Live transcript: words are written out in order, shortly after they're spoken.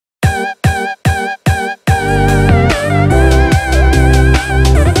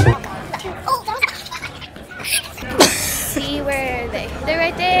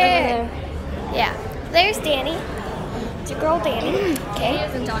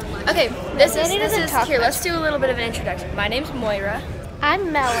Okay, this is here. Let's do a little bit of an introduction. My name's Moira.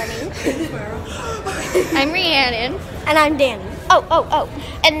 I'm Melanie. I'm Rhianon. And I'm Danny. Oh.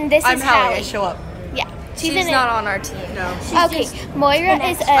 And this is Hallie. Hallie. I show up. Yeah. She's not on our team. No. Okay, Moira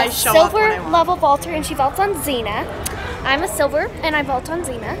is a silver level vaulter and she vaults on Xena. I'm a silver and I vault on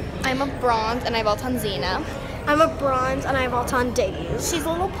Xena. I'm a bronze and I vault on Xena. I'm a bronze and I vault on Days. She's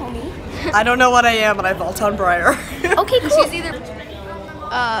a little pony. I don't know what I am, but I vault on Briar. Okay, cool. She's either.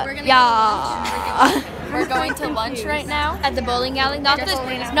 We're going to lunch right now at the bowling alley. Not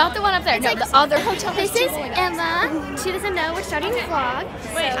the one up there. No, the other hotel. This is Emma. She doesn't know we're starting a vlog.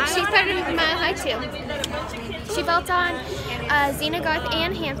 So she's part of Mile High too. She vaults on Xena, Garth,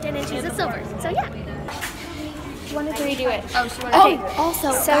 and Hampton, and she's a silver. So yeah. She wanted to redo it. Oh, she wanted to.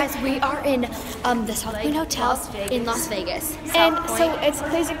 Also, Guys, we are in the South Point Hotel in Las Vegas. And so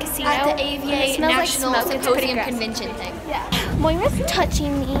there's a casino At the AVA National Symposium convention thing. Yeah. Moira's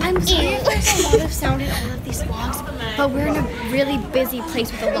touching me. I'm sorry if there's a lot of sound in all of these vlogs, but we're in a really busy place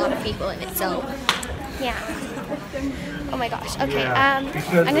with a lot of people in it, so. Yeah. Oh my gosh. Okay. I'm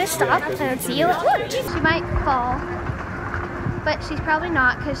gonna stop and see you. Look, she might fall, but she's probably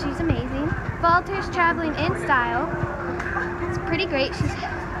not because she's amazing. Vaulter's traveling in style. It's pretty great.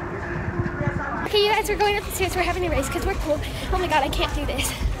 Okay, you guys, we're going up the stairs. We're having a race because we're cool. Oh my god, I can't do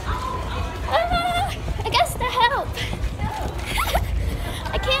this. Augusta, help!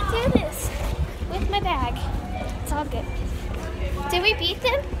 I can't do this with my bag. It's all good. Did we beat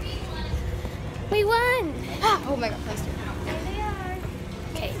them? We won! Oh my god, close to it. There they are.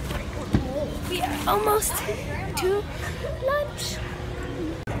 Okay. We are almost to lunch.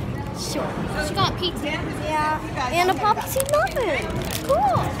 Sure. She got pizza. Yeah. And a poppy seed muffin.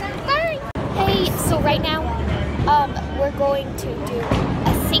 Cool. Bye. Hey, so right now, we're going to do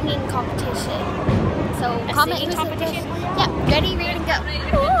a singing competition. So comment who's competition? Yeah. Ready, ready, go.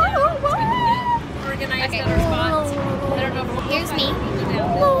 Organized at our spots. I don't know. Here's me.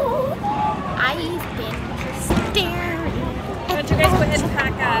 I've been staring. Why don't you guys go ahead and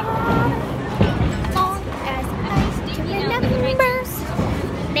pack up? Long as I can remember.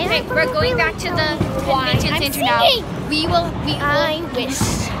 Okay, we're going back to the convention center now. I wish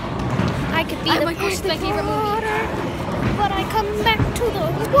I could be the first my favorite movie. But I come back to the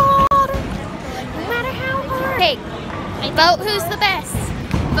water, no matter how hard. Hey, vote who's the best.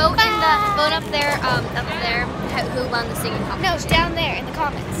 Vote up there, who won the singing competition. No, down there in the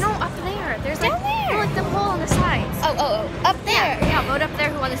comments. No, up there. There's down there. Like the pole on the sides. Oh, up there. Yeah, vote up there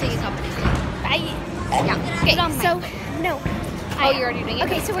who won the singing competition. Okay, so, no. Oh, you're already doing it?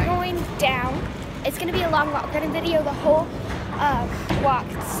 Okay, so we're going down. It's going to be a long walk. We're going to video the whole walk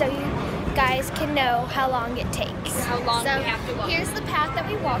so you guys can know how long it takes. How long we have to walk. Here's the path that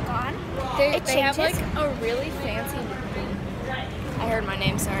we walk on. They have like a really fancy... I heard my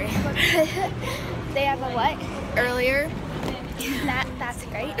name, sorry. They have a what? Earlier. That's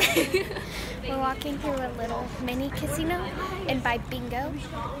great. We're walking through a little mini casino, and by Bingo.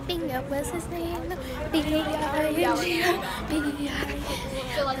 Bingo was his name. B-I-N-G-O. Bingo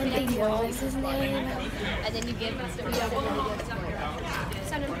was his name. And then you give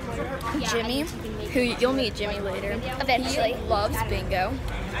Jimmy, who you'll meet Jimmy later. Eventually. He loves bingo.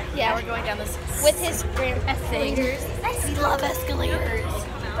 Yeah, we're going down this with his escalators. We love escalators.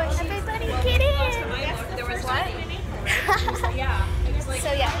 Everybody get in. There was what?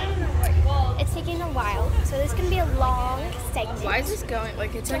 So yeah, it's taking a while. So this is gonna be a long segment. Why is this going?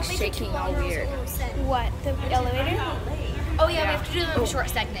 Like it's like shaking all weird. What, the elevator? Oh yeah, we have to do them short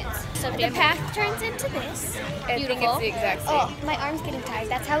segments. So the path turns into this. Beautiful. It's the exact same. Oh, my arm's getting tired.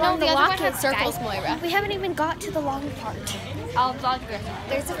 That's how long the other walk one had is, circles, guys. Moira. We haven't even got to the long part. I'll vlog you.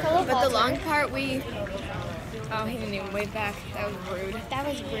 There's a fellow But the vaulter. long part oh, he didn't even wave back. That was rude. That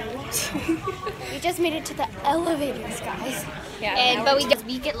was rude. We just made it to the elevators, guys. Yeah. But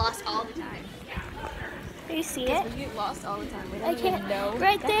we get lost all the time. Do you see it? We get lost all the time. We don't I can't. even know.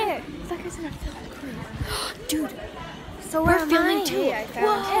 Right there. Fuckers in a film. Dude. So we're filming too. I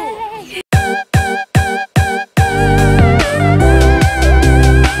found. Hey.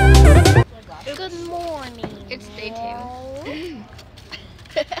 Good morning. It's day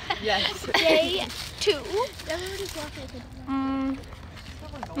 2. Yes. Day 2.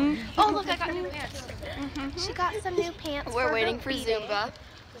 Oh look, I got new pants. She got some new pants. We're for waiting her for B-Day.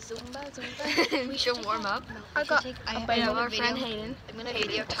 Zumba. We should warm up. I got. I have our friend Hayden. I'm gonna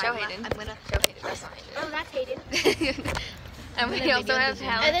show Hayden. I'm gonna show Hayden. That's not Oh, that's Hayden. Hayden. And we also have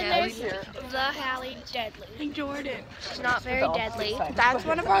Hallie. And then there's the Hallie Deadly. And Jorden. She's not very deadly. That's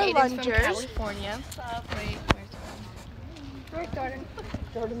one of our Hayden's lungers. from California. Where's Jordan?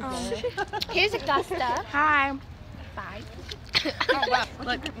 Here's Augusta. Hi. Bye. Oh wow,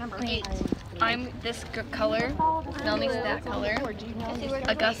 look, number 8. I'm this color, Melanie's that color,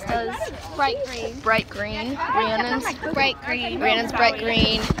 Augusta's bright green, Rhiannon's bright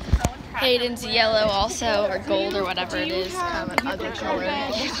green, Hayden's yellow also, or gold or whatever it is, kind of an ugly color.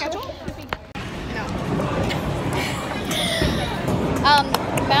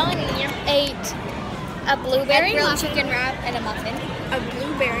 Melanie ate a blueberry grilled chicken wrap and a muffin. A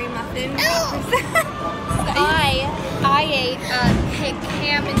blueberry muffin. I ate a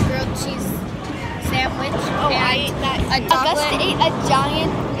ham and grilled cheese sandwich. Oh, I ate that. Augusta ate a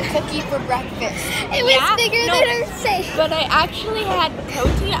giant cookie for breakfast. It was bigger than her face. But I actually had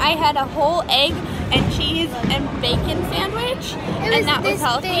protein. I had a whole egg and cheese and bacon sandwich, and that was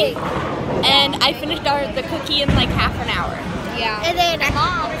healthy. Big. And I finished the cookie in like half an hour. Yeah. And then our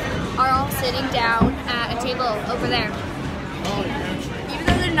moms are all sitting down at a table over there. Even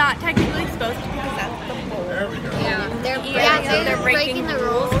though they're not technically supposed to, because that's the bowl. Yeah. They're breaking the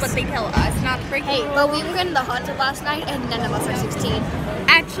rules. but they tell us not to break the rules. But we were in the hot tub last night, and none of us are 16.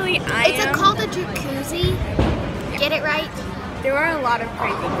 Actually, It's called a jacuzzi. Get it right? There were a lot of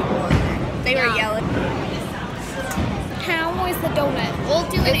crazy people in there. They were yelling. How was the donut? We'll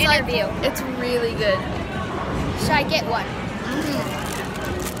do an interview. It's really good. Should I get one?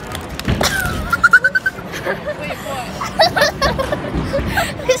 Wait, what?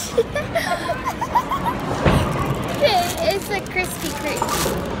 It's a Krispy Kreme.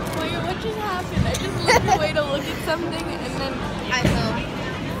 Wait, what just happened? I just looked away to look at something and then I know.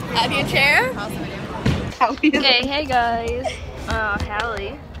 out of your chair? Okay, hey guys.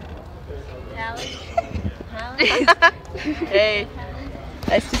 Hallie. Hey.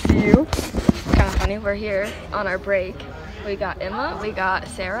 Nice to see you. Kind of funny, we're here on our break. We got Emma, we got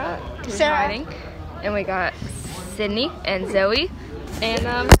Sarah, who's hiding, and we got Sydney and Zoe, and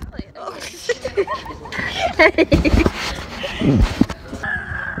Hallie.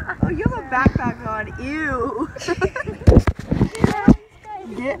 Oh, you have a backpack on. Ew.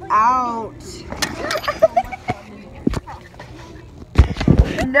 Get out.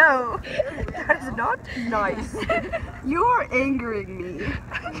 No, that is not nice. You're angering me.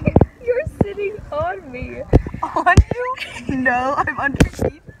 You're sitting on me. On you? No, I'm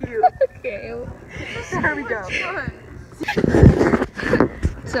underneath you. Okay. There we go.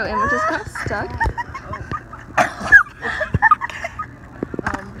 So Emma just got stuck.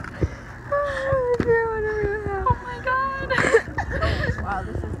 Oh my god. Wow,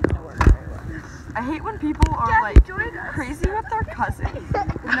 this isn't gonna work very well. I hate when people are like crazy with their cousins.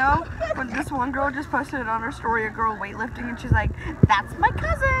 You know? When this one girl just posted it on her story, a girl weightlifting, and she's like, "That's my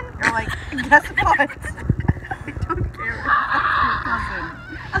cousin." You're like, guess what? I don't care if that's your cousin.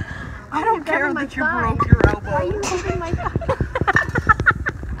 I don't care that you broke your elbow. Why are you holding my thigh?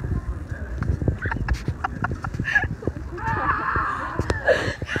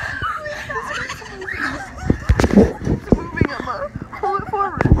 Pull it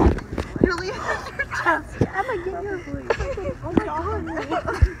forward. You're leaning your chest. Emma, get your voice. Oh my god.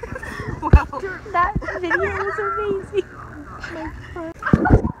 Wow. That video was amazing.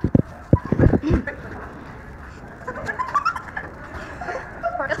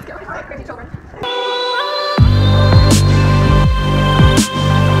 Let's go. Crazy children.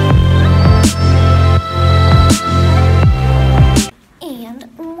 And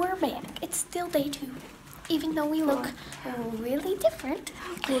we're back. It's still day 2. Even though we look really different,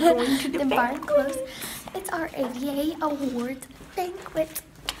 we're going to the bar close. It's our AVA Awards banquet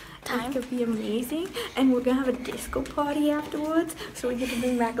time. It's gonna be amazing, and we're gonna have a disco party afterwards, so we get to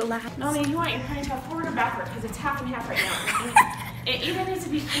bring back a laugh. Melanie, you want your ponytail forward or backward? Because it's half and half right now. It either needs to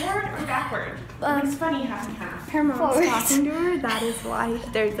be forward or backward. It's funny half and half. Her mom's talking to her, that is why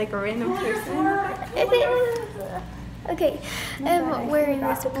there's like a random person. It is. Okay, I'm wearing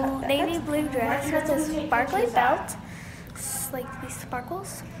this navy blue dress with a sparkly belt, like these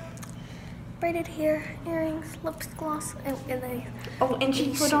sparkles, braided hair, earrings, lip gloss, and they. Oh, and she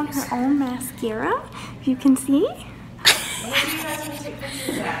put on her own mascara, if you can see. Where do you guys want to take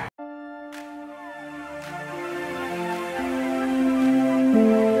pictures at?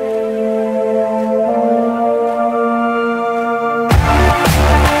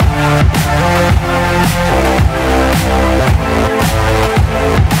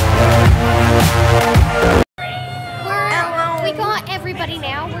 We got everybody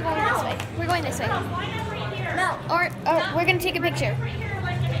now. We're going this way. We're going this way. No. Or we're gonna take a picture.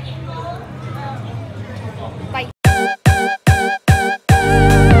 Bye.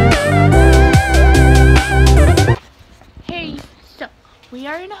 Hey, so we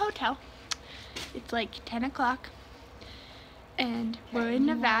are in a hotel. It's like 10 o'clock, and we're in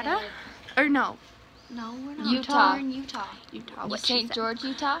Nevada. Or no, No, we're not. Utah. We're in Utah. Utah. St. George,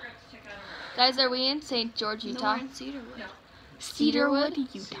 Utah. Guys, are we in St. George, No, Utah? we're in Cedarwood. Cedarwood,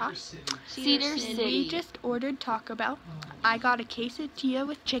 Utah. Cedar City. City. We just ordered Taco Bell. I got a quesadilla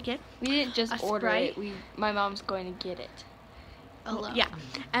with chicken. We didn't just a order Sprite. it. My mom's going to get it. Alone. Yeah,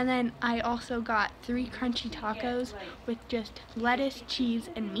 and then I also got 3 crunchy tacos with just lettuce, cheese,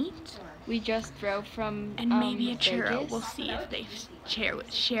 and meat, We just drove from and maybe a churro. Vegas. We'll see if they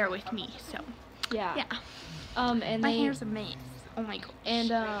share with me. So Yeah. yeah, And my they hair's a mess. Oh my gosh.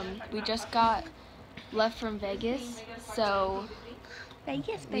 and we just got left from Vegas, so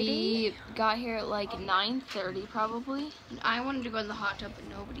Vegas, baby. we got here at like 9:30 probably. And I wanted to go in the hot tub, but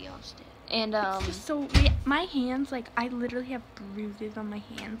nobody else did. And It's just so my hands, like I literally have bruises on my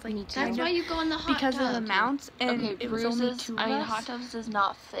hands, like Me too. That's kind why of you go in the hot because tub. of the mounts, and okay, it was only bruises. 2 of I mean, us. hot tubs does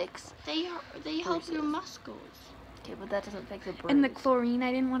not fix. They help your muscles. Okay, but that doesn't fix a bruise. And the chlorine,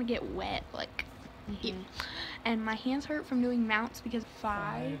 I didn't want to get wet, like. Mhm. And my hands hurt from doing mounts because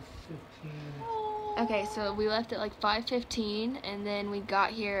 5. Okay, so we left at like 5:15, and then we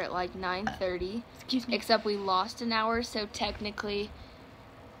got here at like 9:30. Excuse me. Except we lost an hour, so technically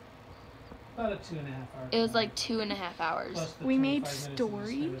About a 2.5 hour. it was like 2.5 hours. Plus the We made 25 minutes in the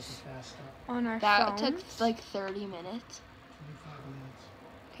stories. fast start, On our That phones. took like 30 minutes. 25 minutes.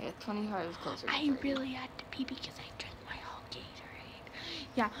 Okay, 25 was closer to I 30. really had to pee because I drank my whole Gatorade.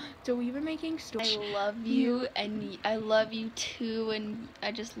 Yeah, so we were making stories. I love you, and I love you too, and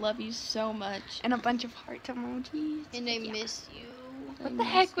I just love you so much. And a bunch of heart emojis. And I miss you. What the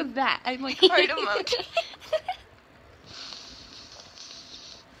heck was that? I'm like heart emoji.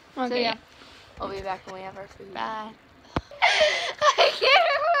 So Okay. yeah, I'll be back when we have our food. Bye. I can't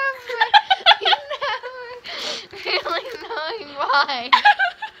remember. You never really knowing why.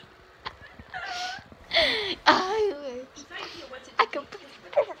 I could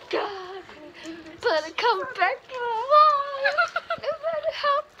God, but I come back to life. No matter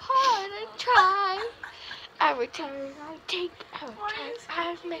how hard I try. Every time I take, every time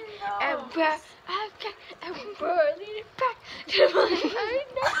I make, every breath I take, every breath it back to my I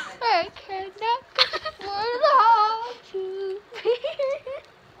know I cannot afford to be.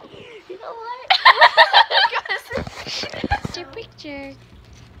 You know what? It's your picture.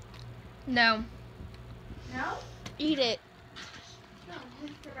 No. No? Eat it. No,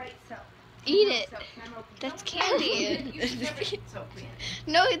 who's the right soap? Eat it. Soap. Can I open That's it? candy. You should never eat soap, man.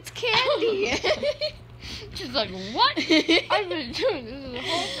 No, it's candy. She's like, what? I've been doing this the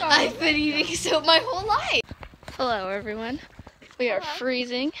whole time. I've been eating soap my whole life. Hello, everyone. We are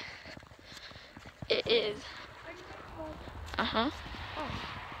freezing. It is.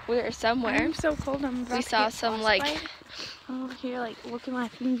 We are somewhere. I'm so cold. I'm about We to saw get some frostbite. I'm over here, like, look at my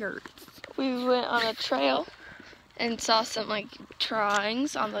fingers. We went on a trail and saw some like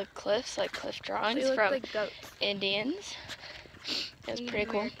drawings on the cliffs, like cliff drawings from goats. Indians. It was pretty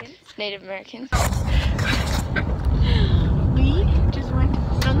cool. Native Americans. We just went to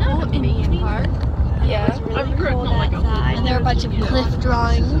the whole Indian park. Yeah. It was really cold outside. And there were a bunch of cliff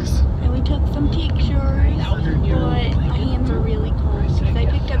drawings. And we took some pictures, but my hands are really cold because I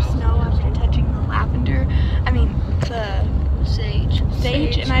picked up snow after touching the lavender. I mean, the sage,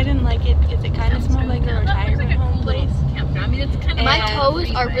 and I didn't like it because it kind of smelled like a retirement home place. My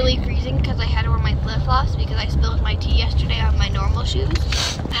toes are really freezing because I had to wear my flip-flops because I spilled my tea yesterday on my normal shoes.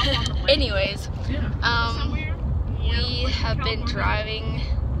 Anyways, we have been driving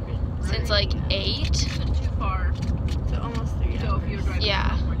since like 8. So almost 3 hours.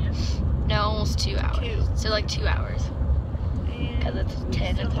 Yeah. No, almost 2 hours. So like 2 hours. Because it's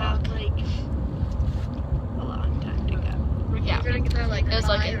 10 o'clock. Like a long time to go. Yeah. It was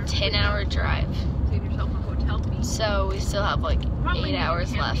like a 10-hour drive. So we still have like 8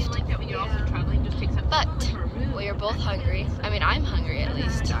 hours left. But we are both hungry. I mean, I'm hungry at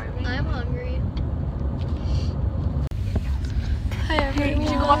least. I'm hungry. Hi everyone. You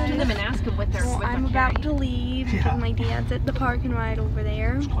should go up to them and ask them what they're Well, I'm about to leave because my dad's at the park and ride over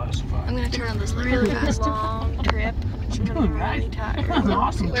there. I'm gonna turn on this light Really really fast. long trip. And I'm really tired.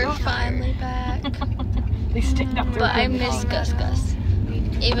 Awesome. We're finally back. They sticked up But I miss Gus Gus.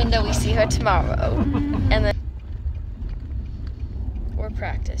 Even though we see her tomorrow. And then we're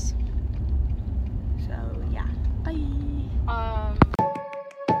practice. So yeah, bye.